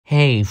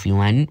Hey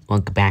everyone,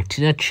 welcome back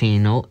to the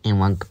channel and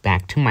welcome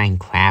back to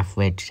Minecraft,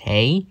 where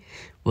today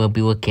we'll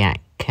be looking at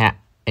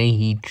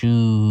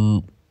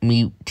KAIJU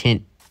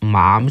Mutant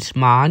MOBS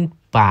mod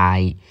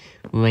by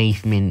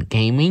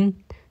RavemonGaming.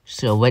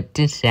 So what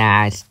this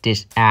adds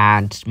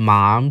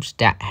mobs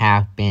that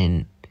have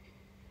been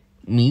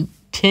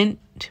mutated,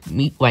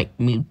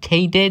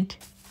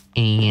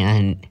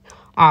 and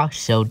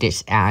also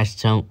this adds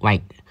some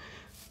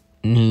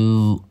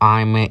new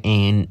armor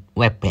and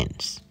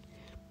weapons.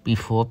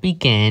 Before we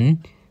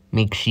begin,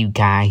 make sure you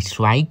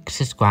guys like,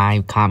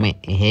 subscribe, comment,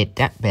 and hit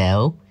that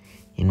bell,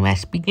 and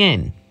let's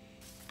begin.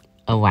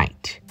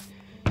 Alright,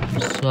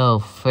 so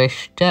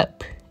first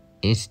up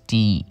is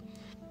the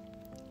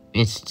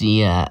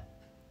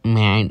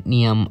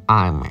Manium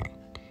armor.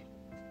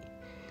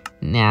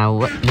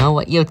 Now, know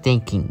what you're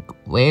thinking.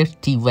 Where's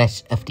the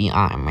rest of the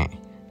armor?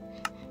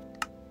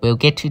 We'll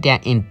get to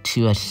that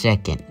into a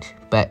second,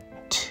 but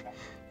to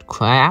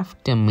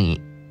craft the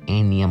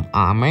Manium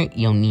armor,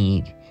 you'll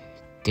need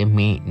the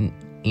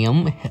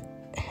Manium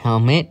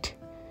helmet,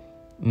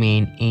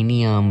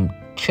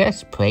 Manium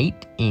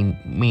chestplate, and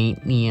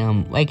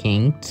Manium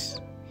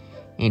leggings,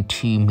 and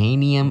 2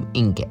 Manium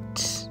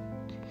ingots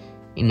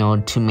in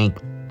order to make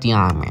the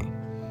armor.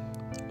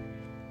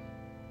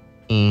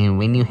 And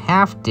when you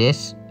have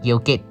this, you'll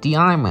get the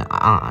armor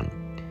on.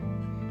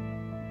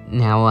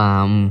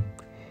 Now,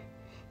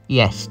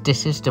 yes,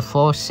 this is the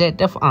full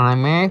set of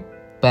armor,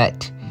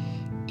 but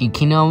you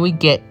can only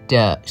get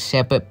the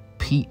separate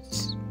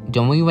pieces. The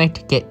only way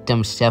to get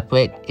them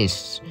separate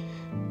is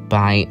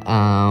by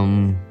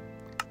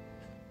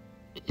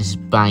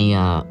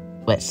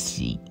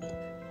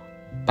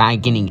by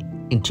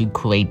getting into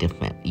creative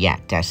mode. Yeah,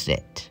 that's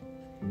it.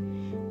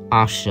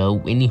 Also,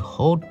 when you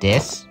hold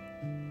this,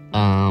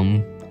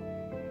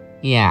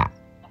 yeah.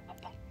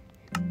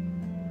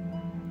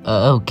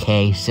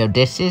 Okay, so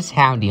this is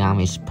how the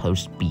armor is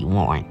supposed to be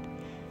worn.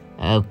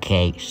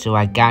 Okay, so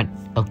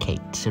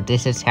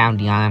this is how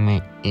the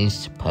armor is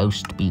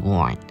supposed to be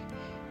worn.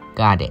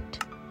 Got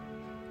it.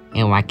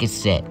 And like I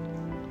said,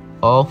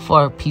 all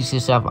 4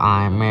 pieces of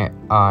armor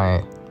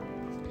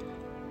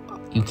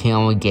you can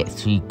only get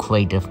through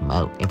creative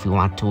mode if you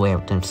want to wear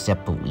them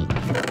separately.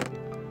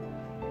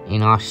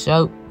 And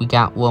also, we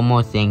got one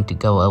more thing to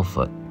go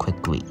over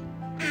quickly.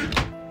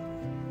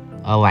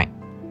 Alright,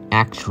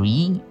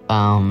 actually,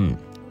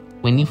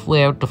 when you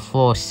wear the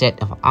full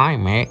set of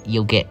armor,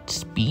 you'll get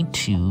speed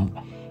 2,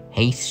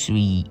 haste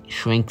 3,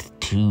 strength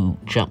 2,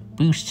 jump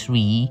boost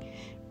 3,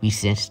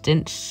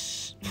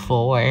 resistance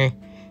 4,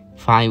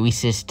 fire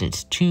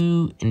resistance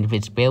 2,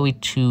 invisibility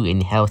 2,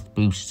 and health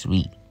boost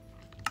 3.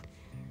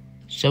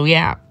 So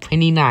yeah,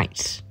 pretty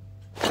nice.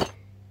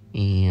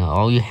 And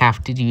all you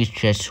have to do is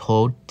just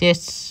hold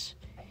this,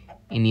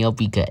 and you'll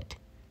be good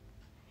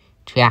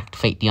to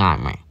activate the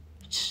armor.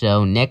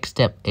 So next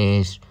up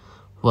is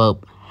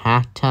rope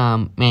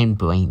atom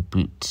membrane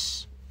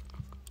boots.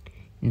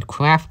 To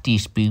craft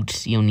these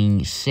boots, you'll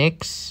need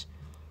 6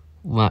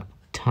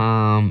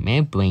 atom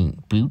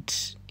membrane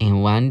boots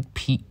and one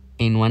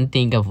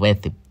thing of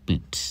leather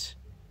boots.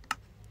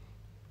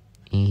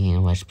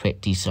 And let's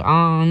put these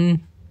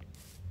on.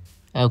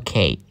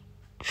 Okay,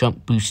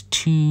 jump boost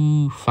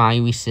 2,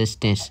 fire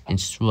resistance, and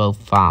slow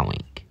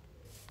falling.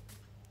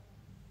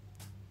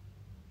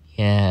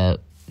 Yeah,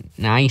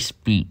 nice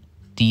boot.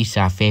 These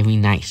are very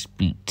nice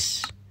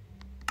boots.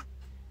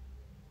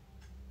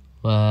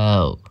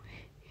 Whoa.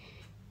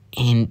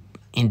 And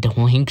the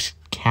wings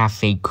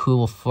have a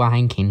cool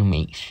flying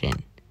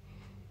animation.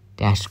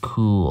 That's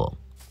cool.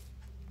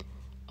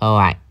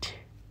 Alright.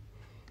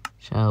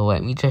 So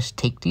let me just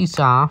take these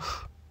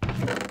off.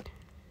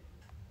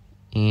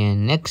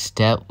 And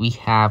next up we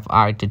have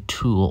the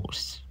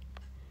tools.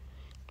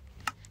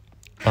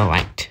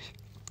 Alright.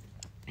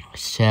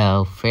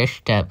 So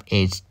first up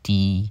is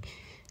the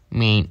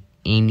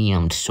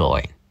Manium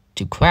sword.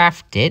 To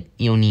craft it,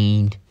 you'll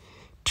need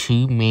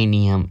 2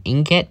 Manium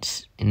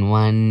ingots and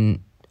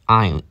 1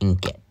 iron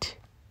ingot.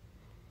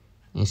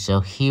 And so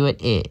here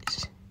it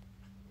is.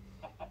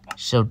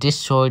 So this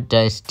sword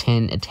does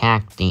 10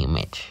 attack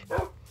damage.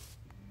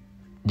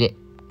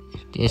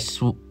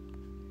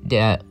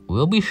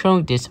 We'll be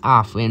showing this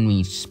off when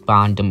we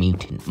spawn the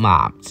mutant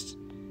mobs.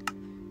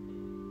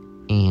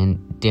 And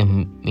the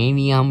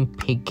Manium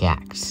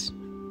pickaxe.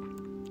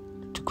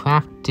 To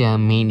craft the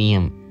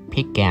Manium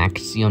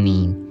pickaxe, you'll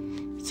need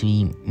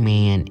 3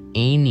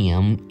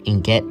 Manium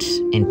ingots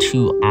and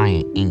 2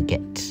 iron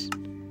ingots.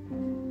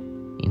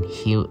 And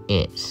here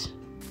it is.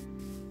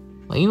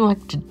 What do you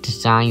like the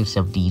designs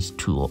of these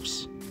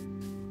tools?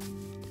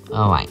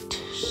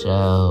 Alright,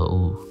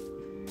 so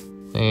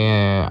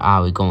where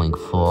are we going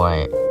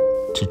for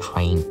to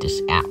train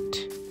this out?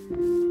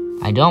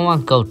 I don't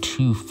want to go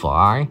too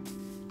far,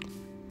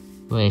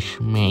 which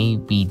may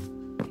be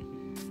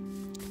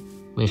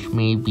the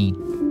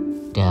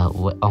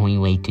only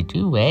way to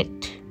do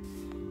it.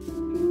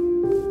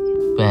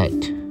 But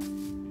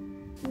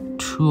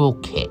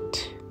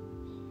toolkit.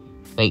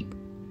 Wait,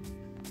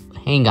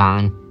 hang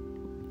on.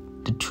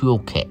 The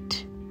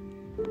toolkit.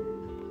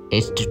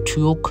 Is the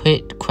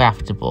toolkit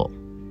craftable?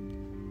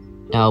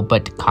 No,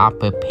 but the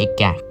copper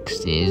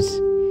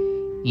pickaxes.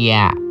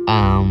 Yeah,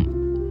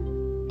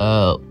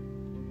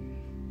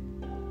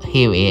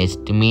 here is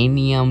the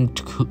manium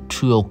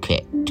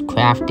toolkit. To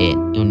craft it,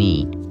 you'll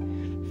need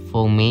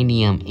 4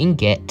 manium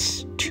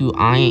ingots, 2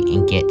 iron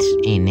ingots,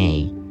 and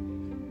a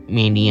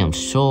manium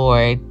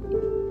sword,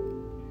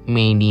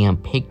 manium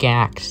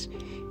pickaxe,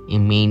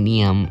 and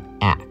manium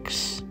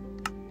axe.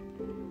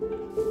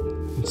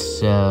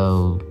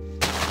 So,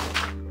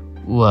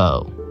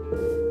 whoa,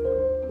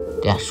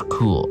 that's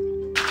cool.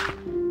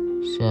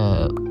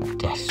 So,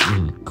 that's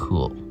really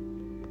cool.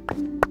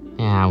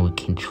 Now we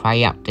can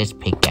try out this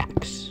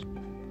pickaxe.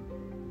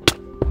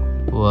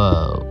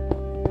 Whoa.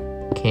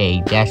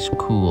 Okay, that's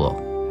cool.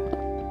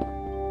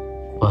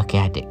 Look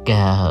at it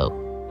go.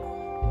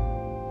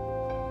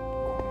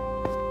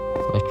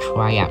 Let's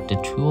try out the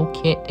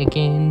toolkit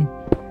again.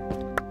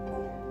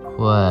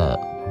 Whoa.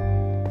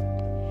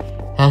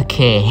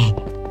 Okay.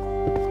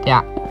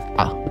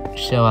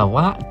 So a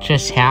lot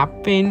just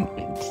happened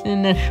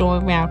in a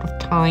short amount of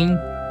time.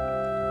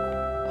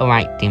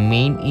 Alright, the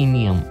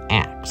manium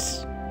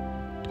axe.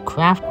 To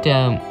craft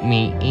the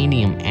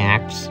manium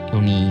axe,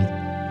 you'll need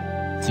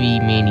 3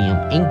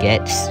 manium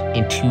ingots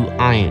and 2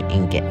 iron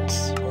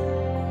ingots.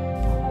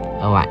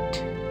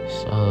 Alright,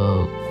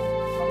 so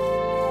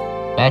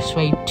best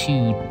way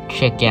to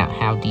check out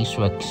how these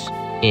works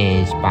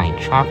is by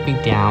chopping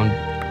down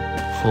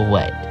for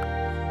wood.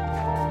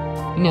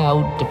 You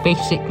know, the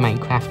basic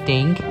Minecraft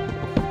thing,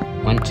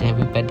 once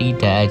everybody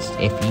does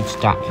if you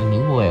start a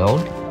new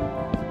world,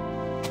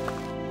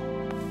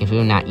 if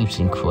you're not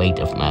using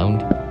creative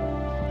mode.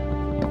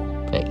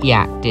 But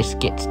yeah, this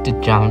gets the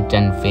job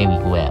done very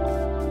well.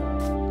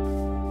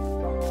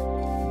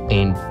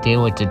 And there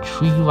was a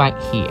tree right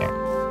here.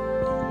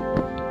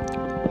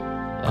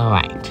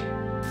 Alright.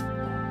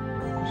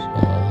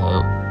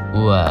 So,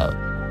 whoa.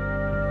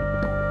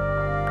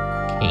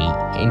 Okay,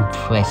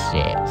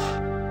 impressive.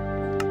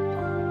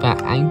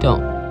 But I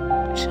don't.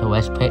 So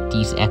let's put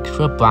these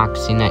extra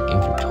blocks in our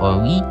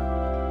inventory.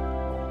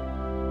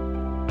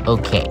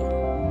 Okay.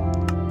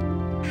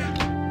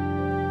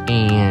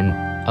 And,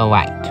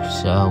 alright,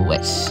 so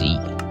let's see.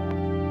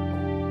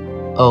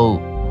 Oh,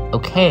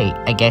 okay,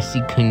 I guess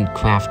you can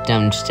craft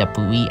them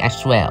separately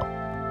as well.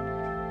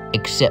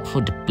 Except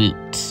for the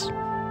boots.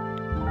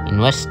 And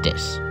what's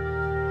this?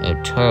 A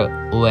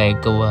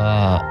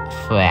regular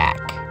frag.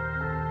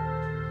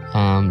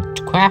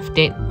 To craft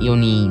it, you'll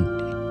need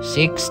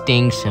 6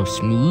 things of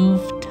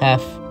smooth,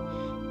 tough,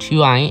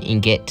 2 iron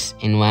ingots,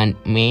 and 1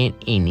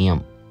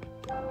 manium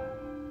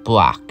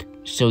block.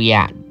 So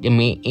yeah, the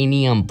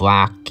manium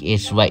block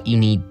is what you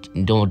need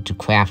in order to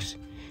craft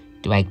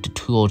like the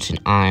tools and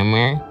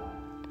armor,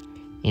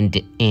 and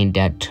the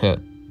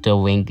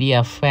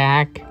regular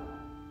frag.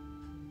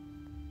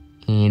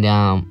 And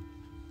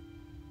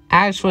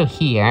as for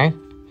here,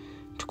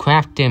 to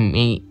craft the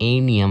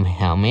manium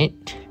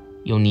helmet,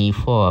 you'll need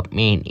 4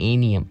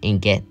 manium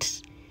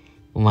ingots,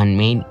 1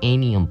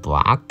 manium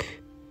block.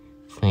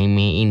 For a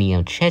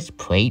manium chest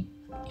plate,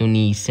 you'll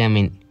need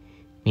 7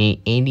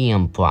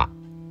 manium block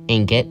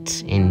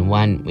ingots and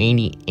 1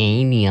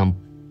 manium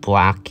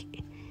block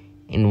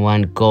and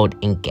 1 gold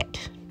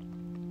ingot.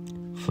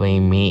 For a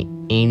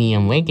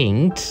manium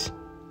leggings,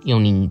 you'll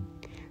need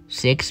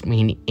 6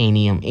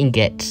 manium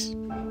ingots,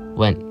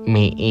 1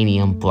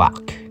 manium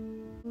block.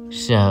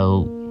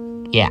 So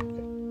yeah.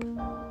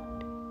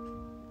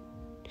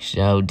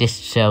 So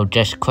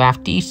just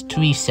craft these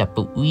 3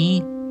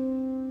 separately,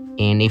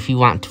 and if you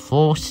want the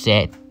full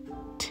set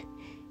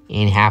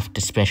and have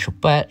the special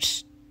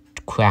butts,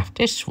 craft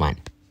this one.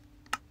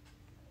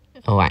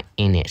 Alright,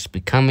 and it's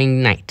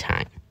becoming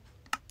nighttime.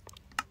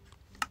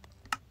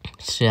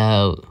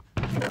 So,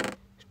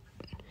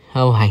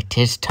 alright,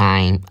 this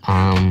time,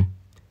 how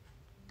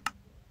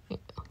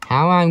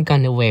I'm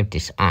gonna wear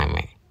this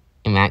armor?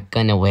 Am I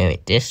gonna wear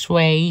it this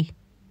way?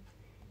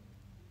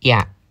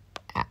 Yeah,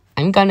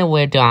 I'm gonna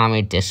wear the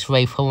armor this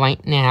way for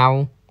right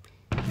now.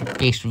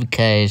 Just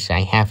because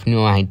I have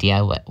no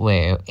idea what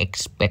we're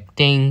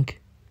expecting.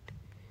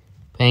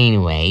 But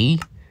anyway,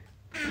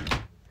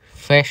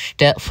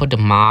 first up for the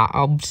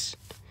mobs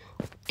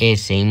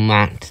is a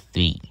month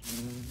 3.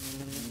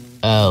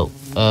 Oh,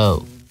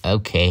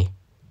 okay.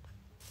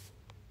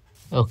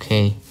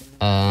 Okay,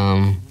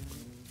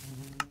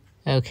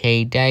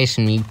 okay, that is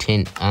a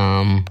mutant.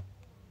 I'm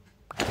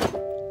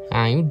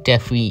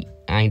definitely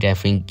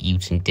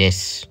using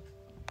this.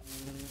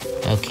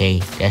 Okay,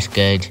 that's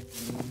good.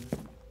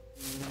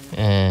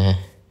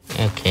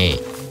 Okay.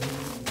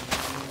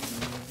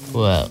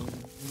 Whoa.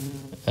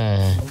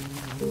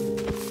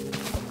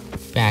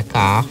 Back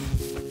off.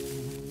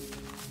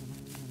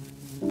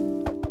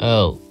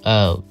 Oh,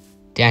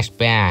 that's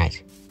bad.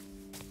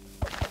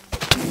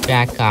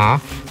 Back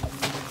off.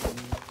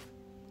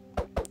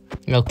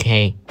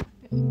 Okay.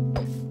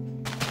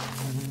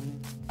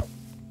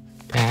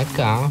 Back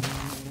off.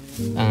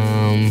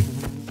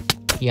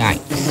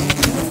 Yikes.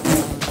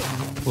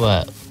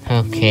 Whoa,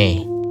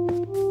 okay.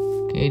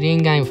 I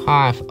think I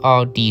have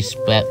all these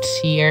sprouts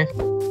here.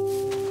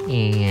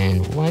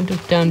 And one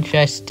of them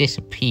just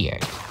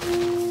disappeared.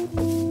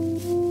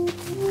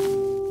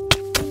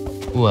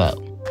 Whoa.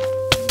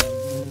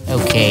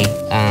 Okay,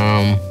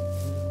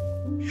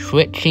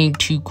 switching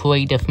to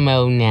creative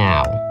mode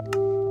now.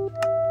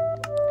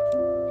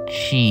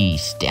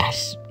 Jeez,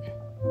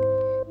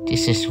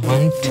 this is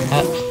one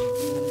tough.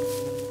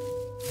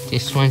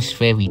 This one's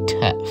very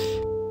tough.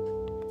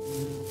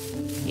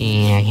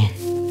 And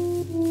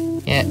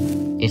yeah,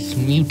 it's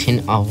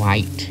mutant,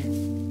 alright.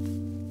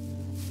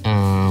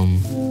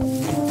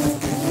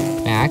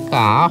 Back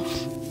off.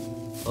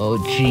 Oh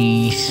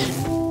jeez.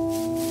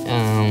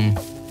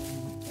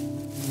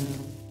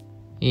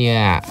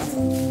 Yeah,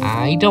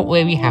 I don't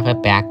really have a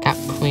backup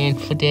plan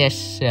for this,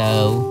 so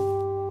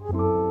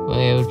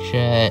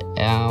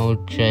I'll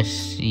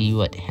just see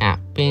what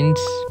happens.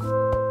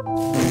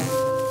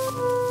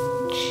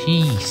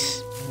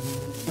 Jeez.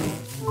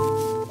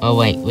 Oh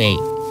wait.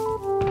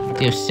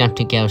 There's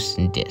something else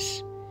in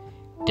this.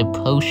 The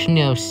potion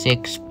of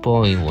 6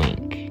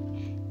 boiling.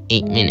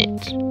 8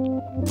 minutes.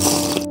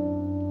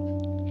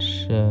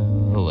 So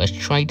let's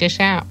try this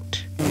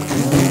out.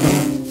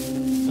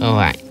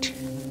 Alright.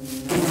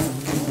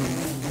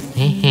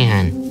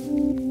 Man.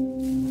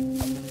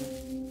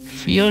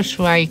 Feels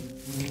like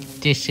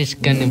this is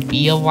gonna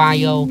be a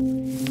while,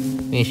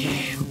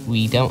 which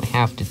we don't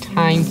have the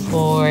time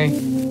for.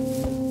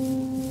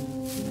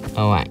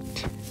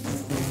 Alright.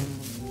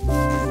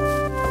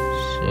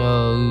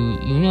 So,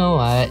 you know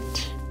what?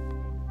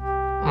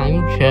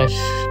 I'm just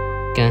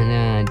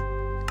gonna,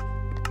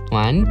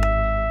 one,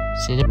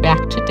 set it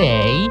back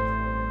today,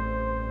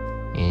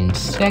 and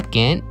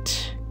second,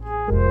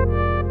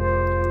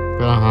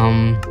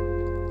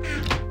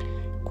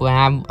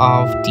 grab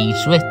all of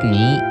these with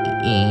me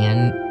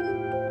and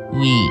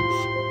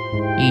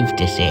leave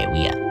this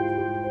area.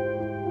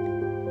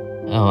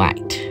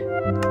 Alright.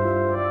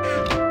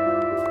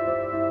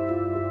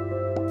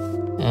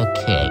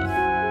 Okay.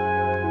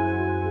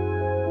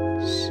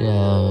 So,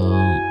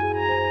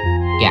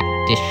 yeah,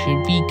 this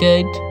should be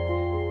good.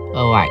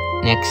 Alright,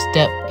 next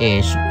up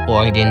is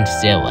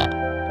Zilla.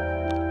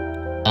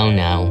 Oh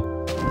no.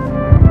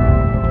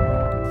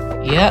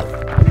 Yep,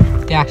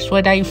 that's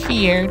what I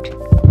feared.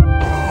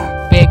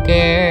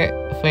 Bigger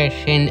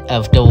version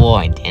of the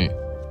Warden.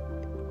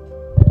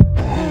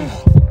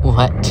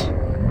 What?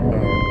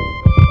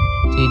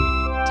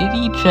 Did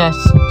he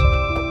just...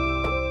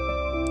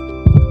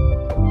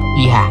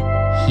 Yeah,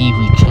 he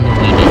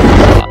regenerated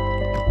himself.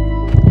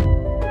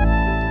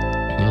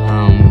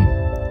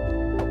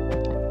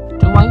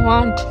 Do I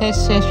want his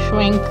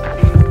shrink?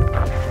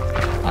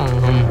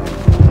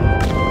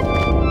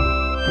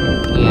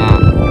 Yeah.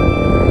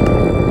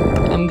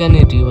 I'm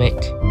gonna do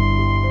it.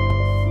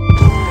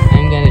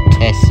 I'm gonna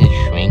test his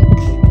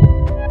strength.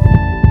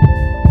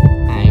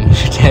 I'm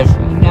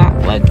definitely not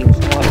looking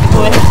forward to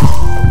it.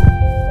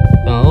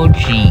 Oh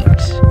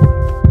jeez.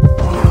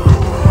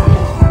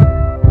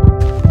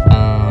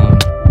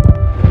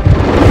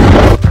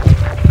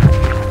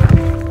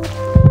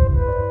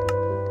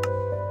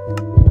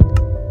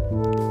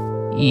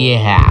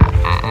 Yeah,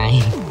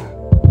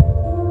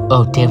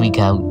 oh, there we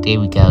go.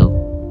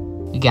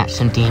 We got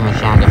some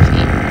damage out of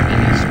him,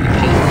 and he's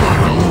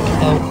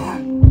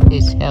regenerating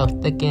his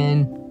health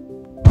again.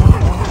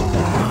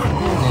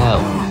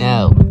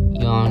 No,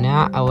 you're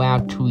not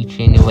allowed to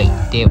regenerate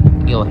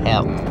your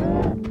health.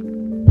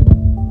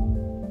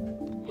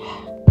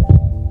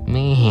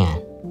 Man.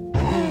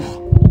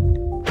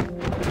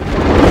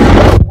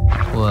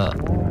 Whoa.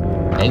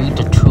 Maybe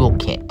the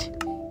toolkit.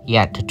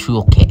 Yeah, the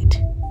toolkit.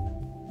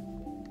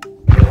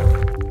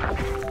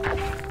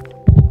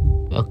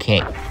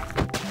 Okay.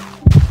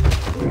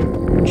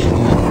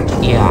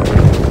 Yeah.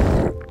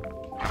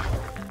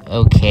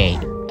 Okay.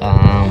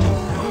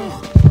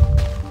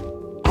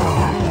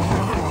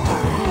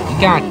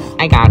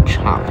 I gotta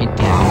chop it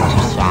down to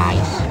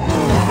size.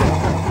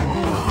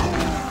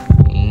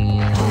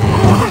 And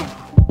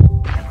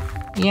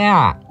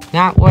yeah,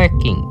 not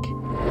working.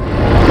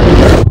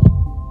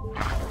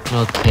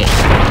 Okay.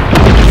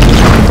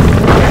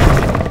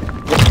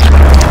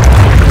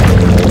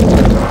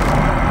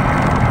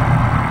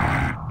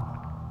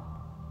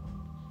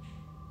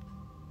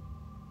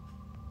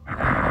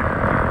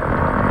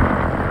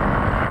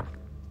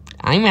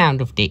 I'm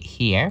out of it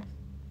here.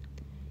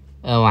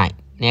 Alright,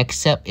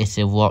 next up is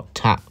the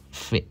Top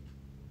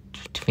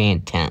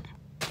Phantom.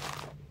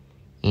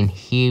 And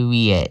here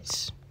he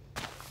is.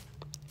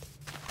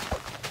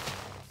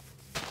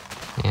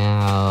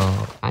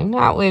 Now, I'm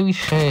not really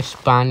sure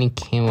spawning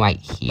him right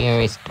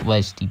here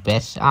was the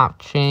best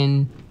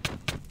option.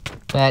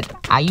 But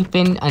I've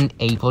been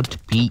unable to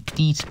beat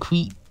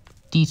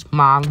these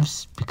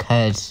mobs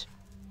because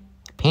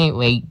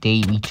apparently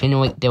they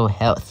regenerate their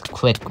health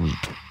quickly.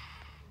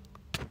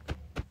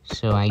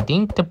 So I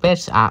think the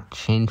best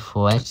option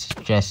for us is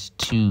just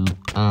to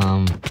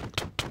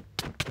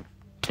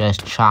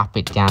just chop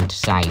it down to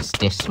size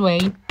this way.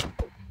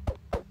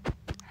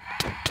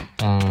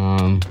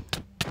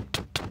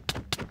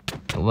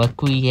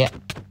 Luckily,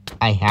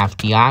 I have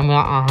the armor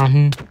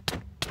on.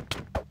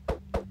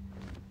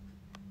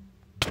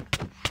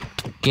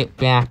 Get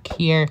back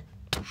here.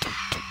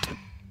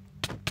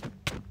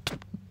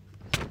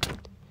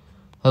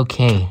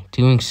 Okay,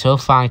 doing so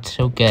far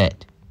so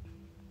good.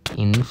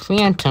 And the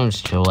phantoms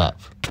show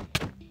up,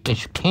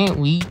 which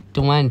apparently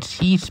the ones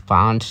he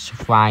spawned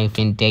survive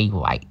in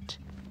daylight.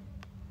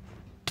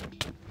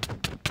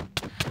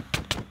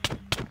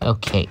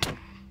 Okay.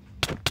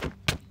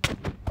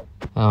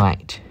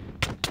 Alright.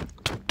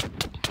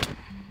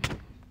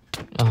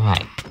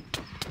 Alright.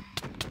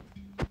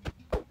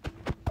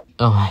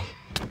 Alright.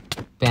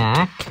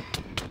 Back.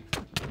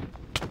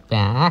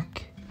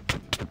 Back.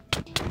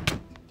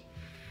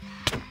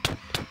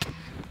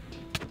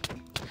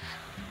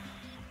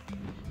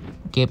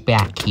 Get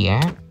back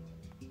here.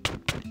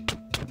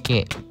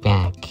 Get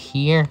back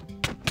here.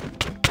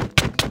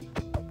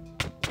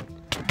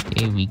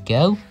 There we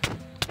go.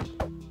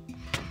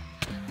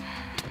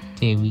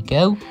 There we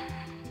go.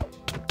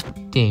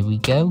 There we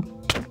go.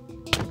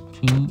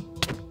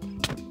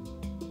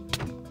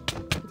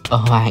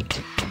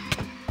 Alright.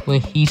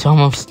 Wait, he's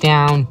almost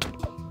down.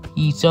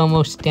 He's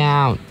almost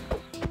down.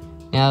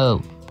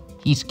 No.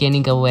 He's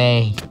getting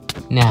away.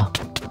 No.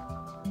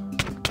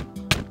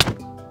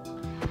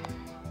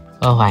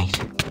 Alright.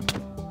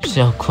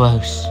 So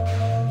close.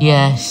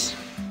 Yes.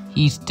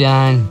 He's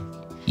done.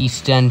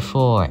 He's done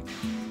for.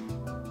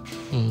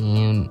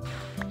 And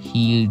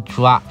he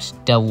drops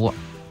the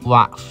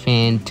rock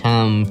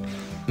phantom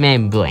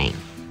membrane.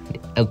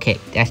 Okay,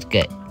 that's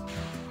good.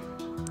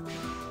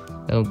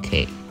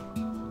 Okay.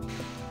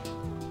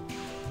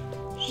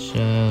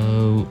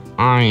 So,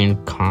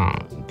 Iron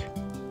Kong.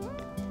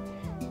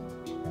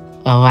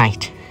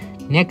 Alright.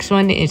 Next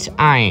one is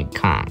Iron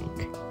Kong.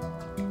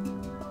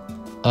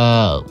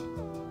 Oh.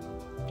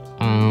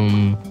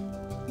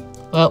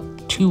 Well,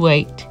 too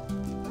late.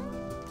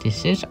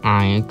 This is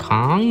Iron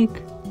Kong.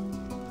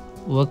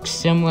 Looks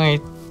similar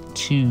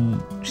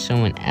to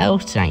someone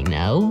else I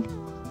know.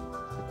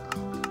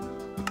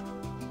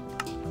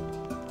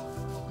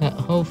 But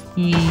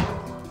hopefully...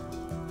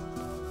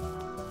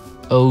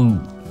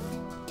 Oh.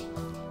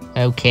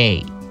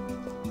 Okay.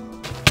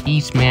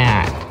 He's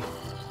mad.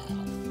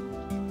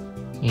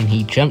 And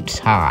he jumps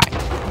high.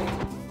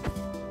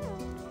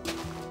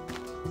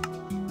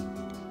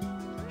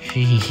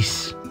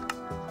 Jeez.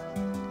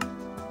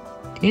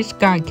 This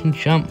guy can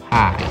jump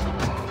high.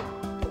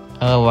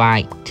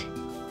 Alright.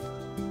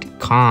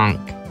 Kong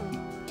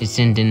is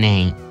in the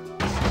name.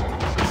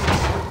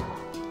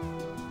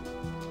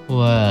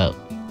 Whoa.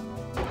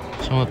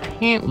 So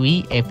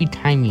apparently, every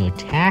time you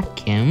attack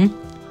him...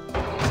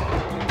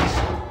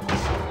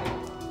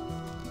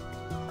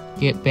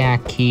 Get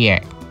back here.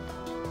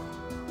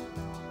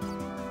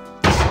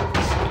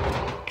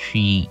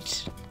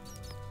 Jeez.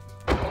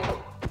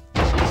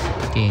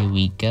 There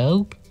we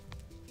go.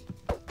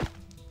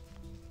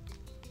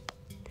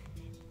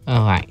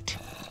 Alright.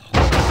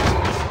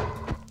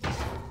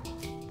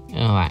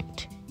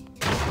 Alright.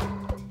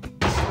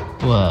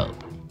 Whoa.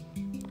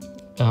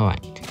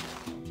 Alright.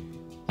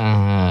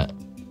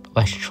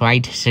 Let's try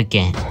this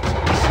again.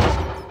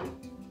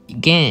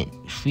 Again,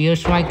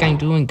 feels like I'm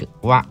doing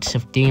lots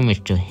of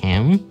damage to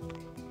him.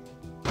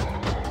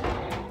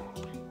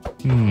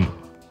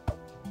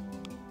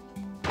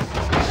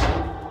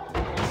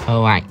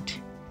 Alright.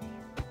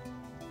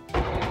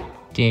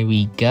 There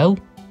we go.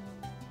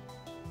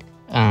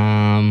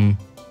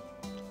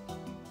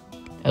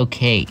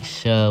 Okay,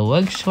 so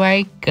looks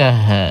like,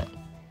 I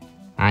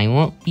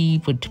won't be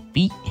able to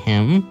beat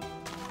him.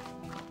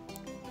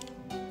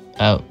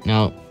 Oh,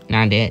 no,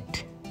 not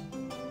it.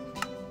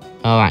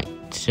 Alright,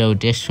 so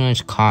this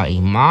one's called a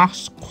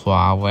moss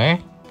crawler.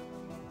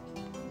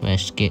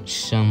 Let's get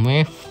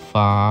somewhere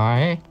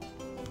far.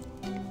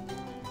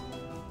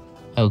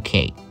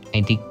 Okay,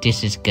 I think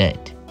this is good.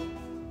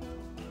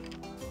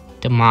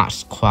 The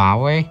moss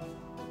crawler.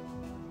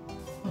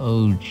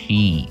 Oh,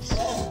 jeez.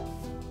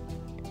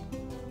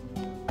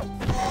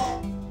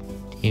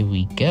 Here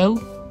we go.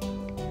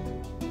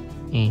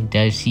 And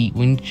does he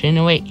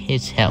regenerate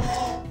his health?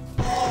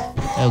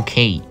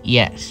 Okay,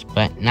 yes,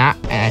 but not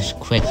as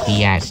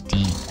quickly as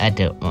the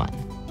other one.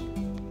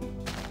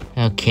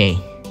 Okay.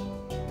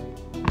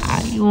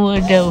 I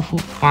would have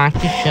wanted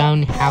to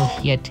show how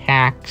he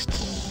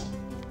attacks,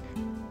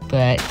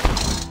 but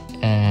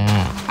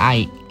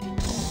I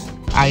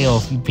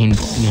already been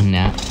doing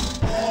that.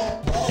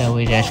 So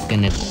we're just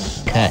gonna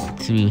cut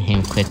through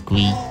him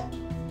quickly.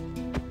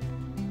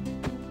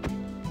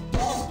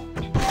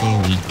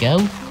 There we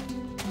go.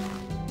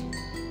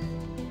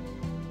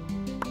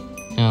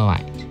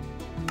 Alright.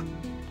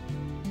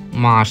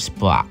 Moss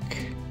block.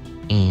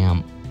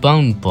 And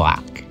bone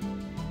block.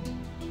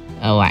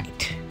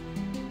 Alright.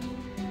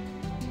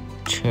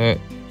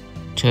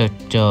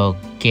 Turtle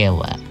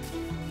Gilla.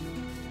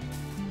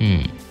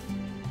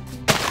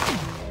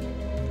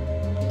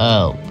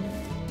 Oh.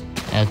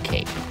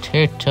 Okay.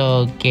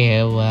 Turtle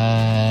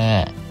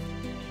Gilla.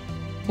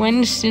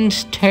 When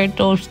since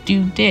turtles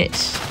do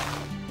this?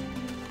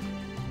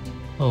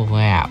 Oh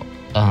wow.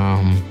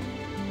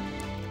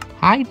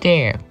 Hi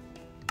there.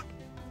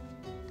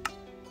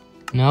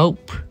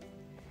 Nope.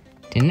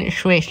 Didn't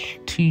switch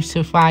to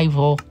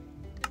survival.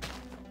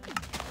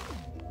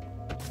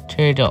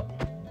 Turtle.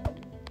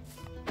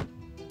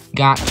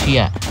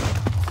 Gotcha.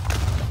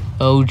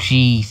 Oh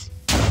jeez.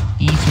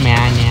 He's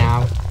mad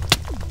now.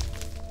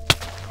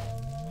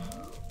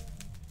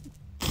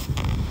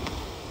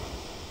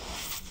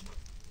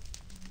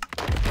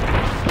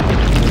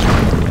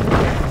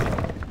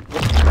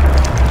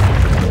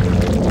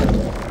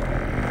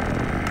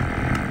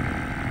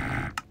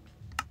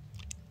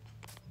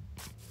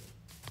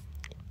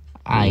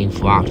 I've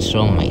lost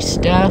all my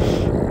stuff.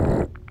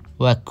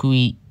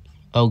 Luckily,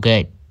 oh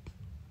good.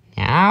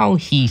 Now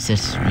he's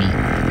asleep.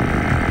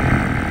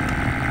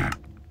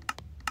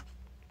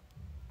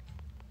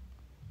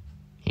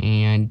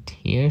 And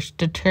here's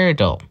the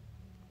turtle.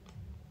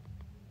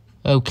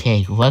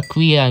 Okay,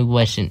 luckily I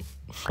wasn't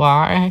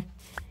far.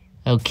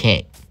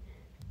 Okay.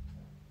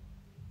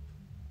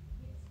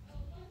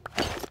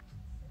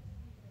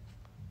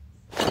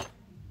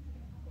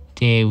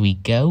 There we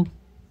go.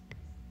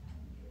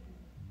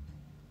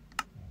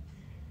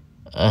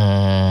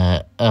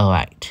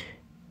 Alright.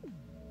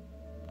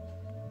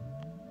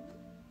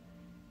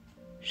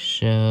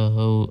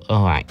 So,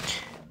 alright.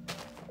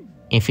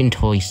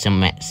 Inventory's a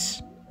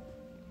mess.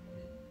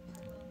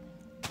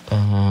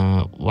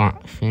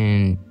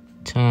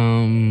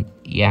 Phantom,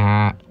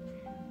 yeah.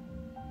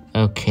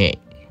 Okay.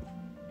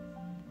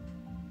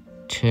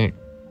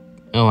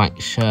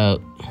 Alright,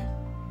 so.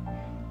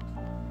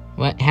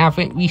 What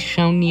haven't we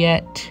shown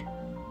yet?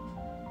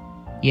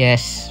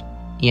 Yes.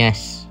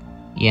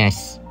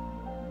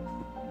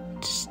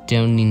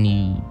 Still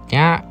need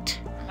that.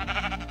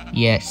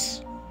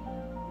 Yes.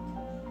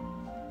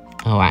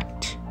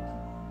 Alright.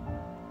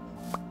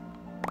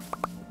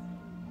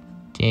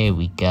 There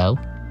we go.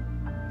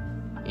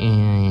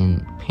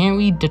 And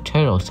apparently the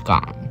turtle's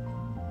gone.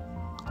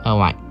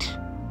 Alright.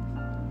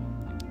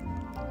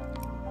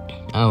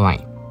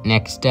 Alright.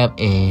 Next up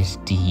is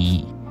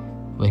the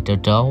little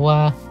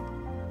Doa.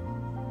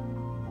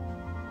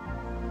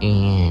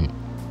 And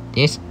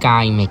this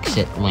guy makes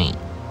it rain.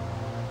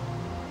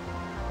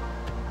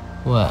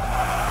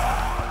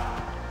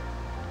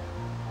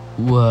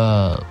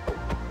 Whoa.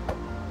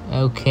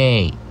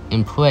 Okay,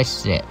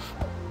 impressive.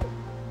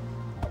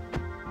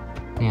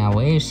 Now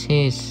where's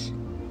his...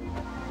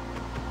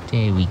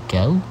 There we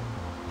go.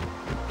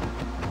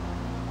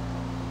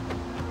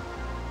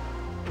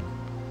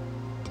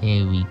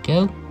 There we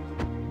go.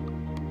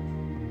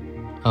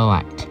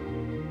 Alright.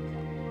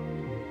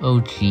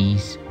 Oh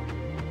jeez.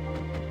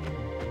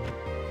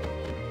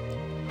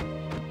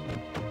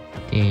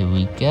 There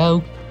we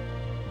go.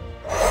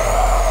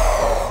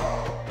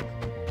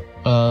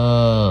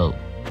 Oh.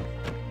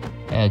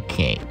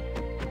 Okay.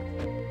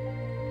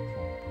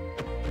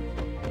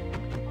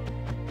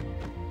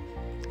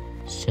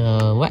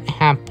 So what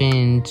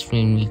happens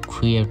when we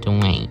clear the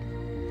lane?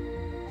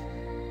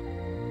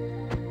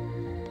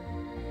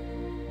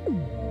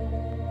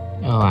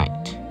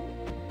 Alright.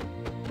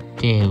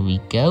 There we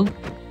go.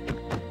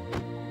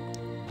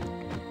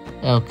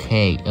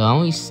 Okay, it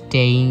only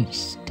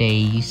stays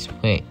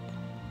with...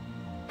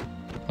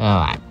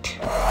 Alright.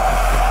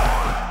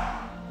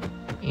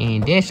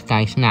 And this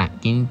guy's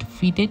not getting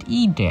defeated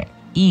either.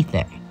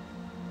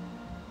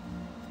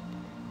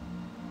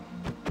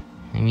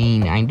 I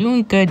mean, I'm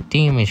doing good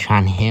damage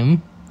on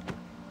him,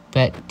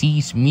 but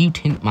these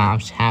mutant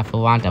mobs have a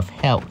lot of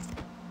health.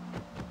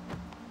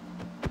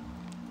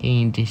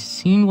 And they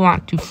soon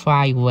want to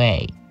fly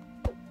away.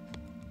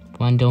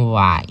 Wonder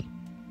why.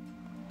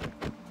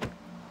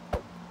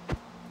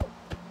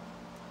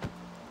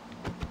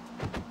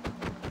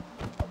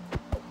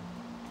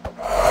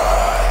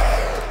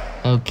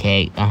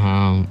 Okay,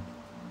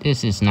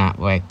 this is not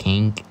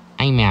working.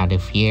 I'm out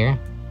of here.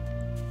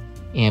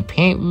 And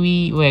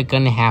apparently we're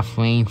gonna have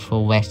rain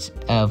for the rest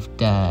of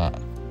the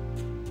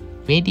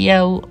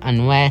video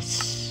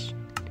unless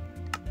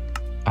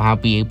I'll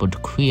be able to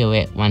clear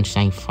it once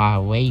I'm far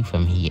away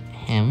from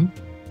him.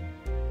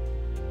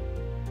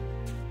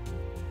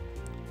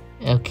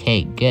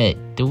 Okay, good.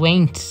 The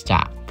rain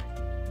stopped.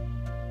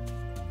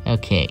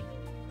 Okay.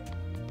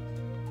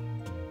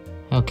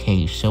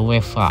 Okay, so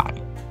we're far.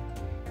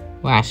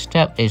 Last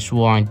up is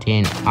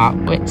Warden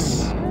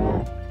Otwitz.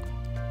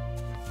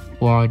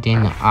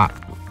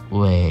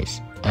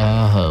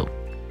 Oh.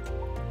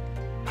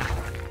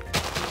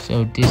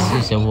 So this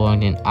is a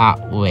Warden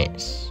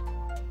Otwitz.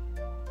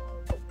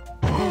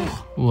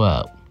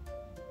 Whoa.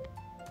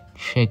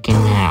 Check him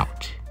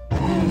out.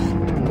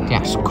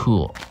 That's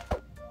cool.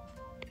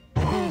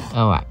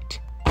 Alright.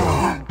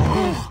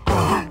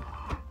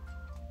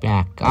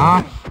 Back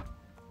off.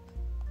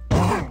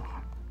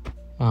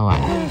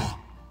 Alright.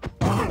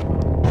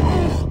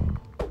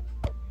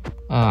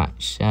 Alright,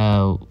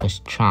 so let's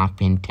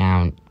chop him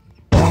down.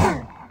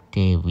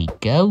 There we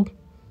go.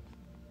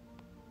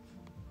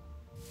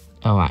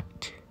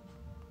 Alright.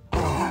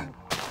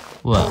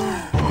 Whoa.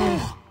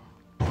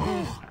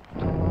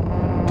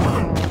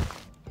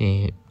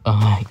 There.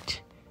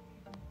 Alright.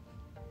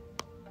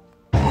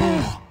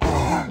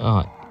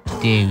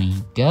 There we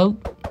go.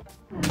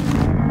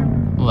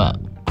 Whoa.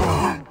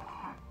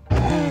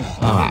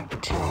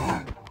 Alright.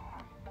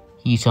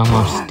 He's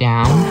almost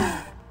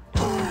down.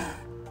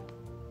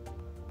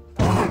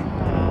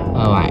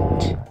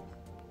 Alright.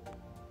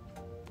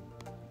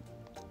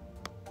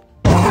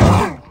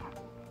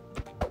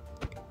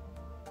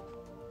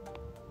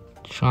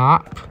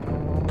 Chop.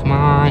 Come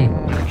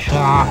on.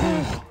 Chop.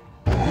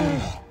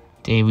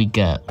 There we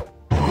go.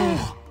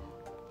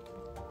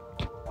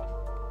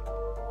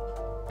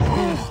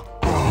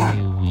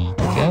 There we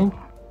go.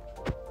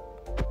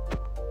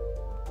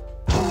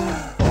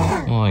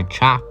 More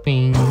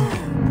chopping.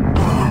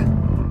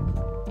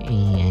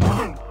 And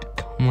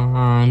come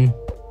on.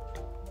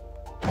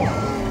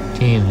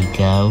 There we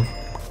go.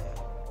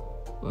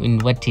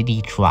 And what did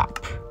he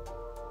drop?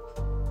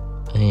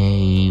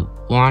 A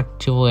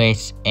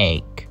waterless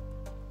egg.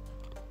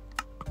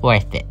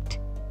 Worth it.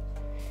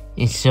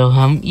 And so,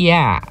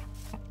 yeah.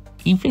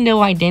 Even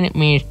though I didn't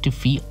manage to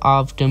defeat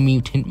all of the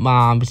mutant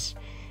mobs,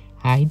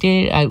 I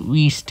did at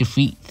least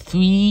defeat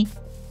 3,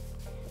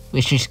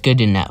 which is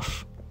good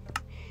enough.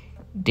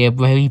 They're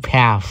very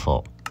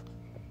powerful.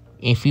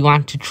 If you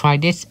want to try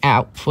this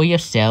out for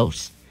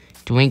yourselves,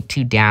 the link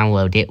to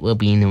download it will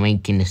be in the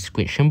link in the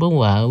description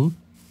below.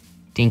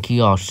 Thank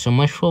you all so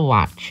much for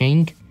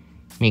watching.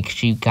 Make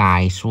sure you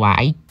guys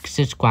like,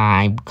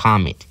 subscribe,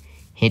 comment,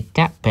 hit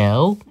that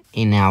bell,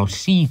 and I'll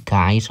see you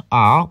guys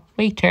all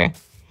later.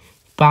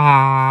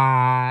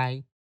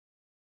 Bye!